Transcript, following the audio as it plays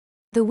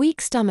The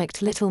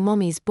weak-stomached little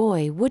mommy's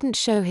boy wouldn't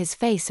show his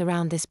face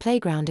around this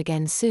playground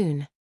again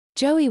soon.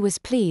 Joey was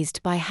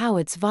pleased by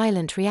Howard's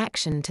violent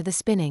reaction to the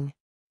spinning.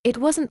 It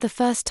wasn't the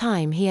first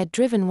time he had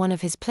driven one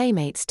of his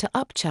playmates to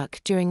upchuck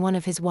during one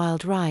of his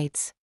wild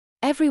rides.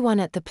 Everyone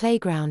at the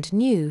playground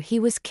knew he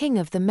was king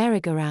of the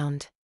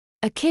merry-go-round.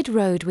 A kid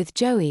rode with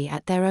Joey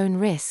at their own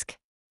risk.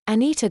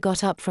 Anita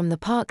got up from the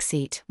park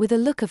seat with a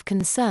look of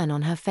concern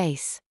on her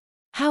face.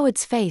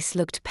 Howard's face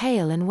looked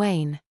pale and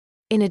wan.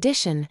 In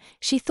addition,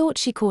 she thought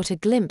she caught a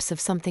glimpse of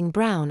something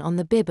brown on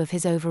the bib of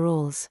his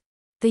overalls.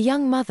 The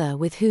young mother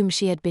with whom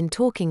she had been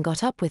talking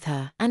got up with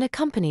her and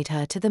accompanied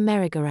her to the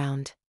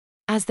merry-go-round.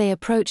 As they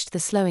approached the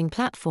slowing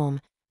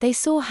platform, they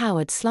saw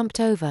Howard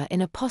slumped over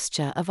in a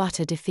posture of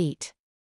utter defeat.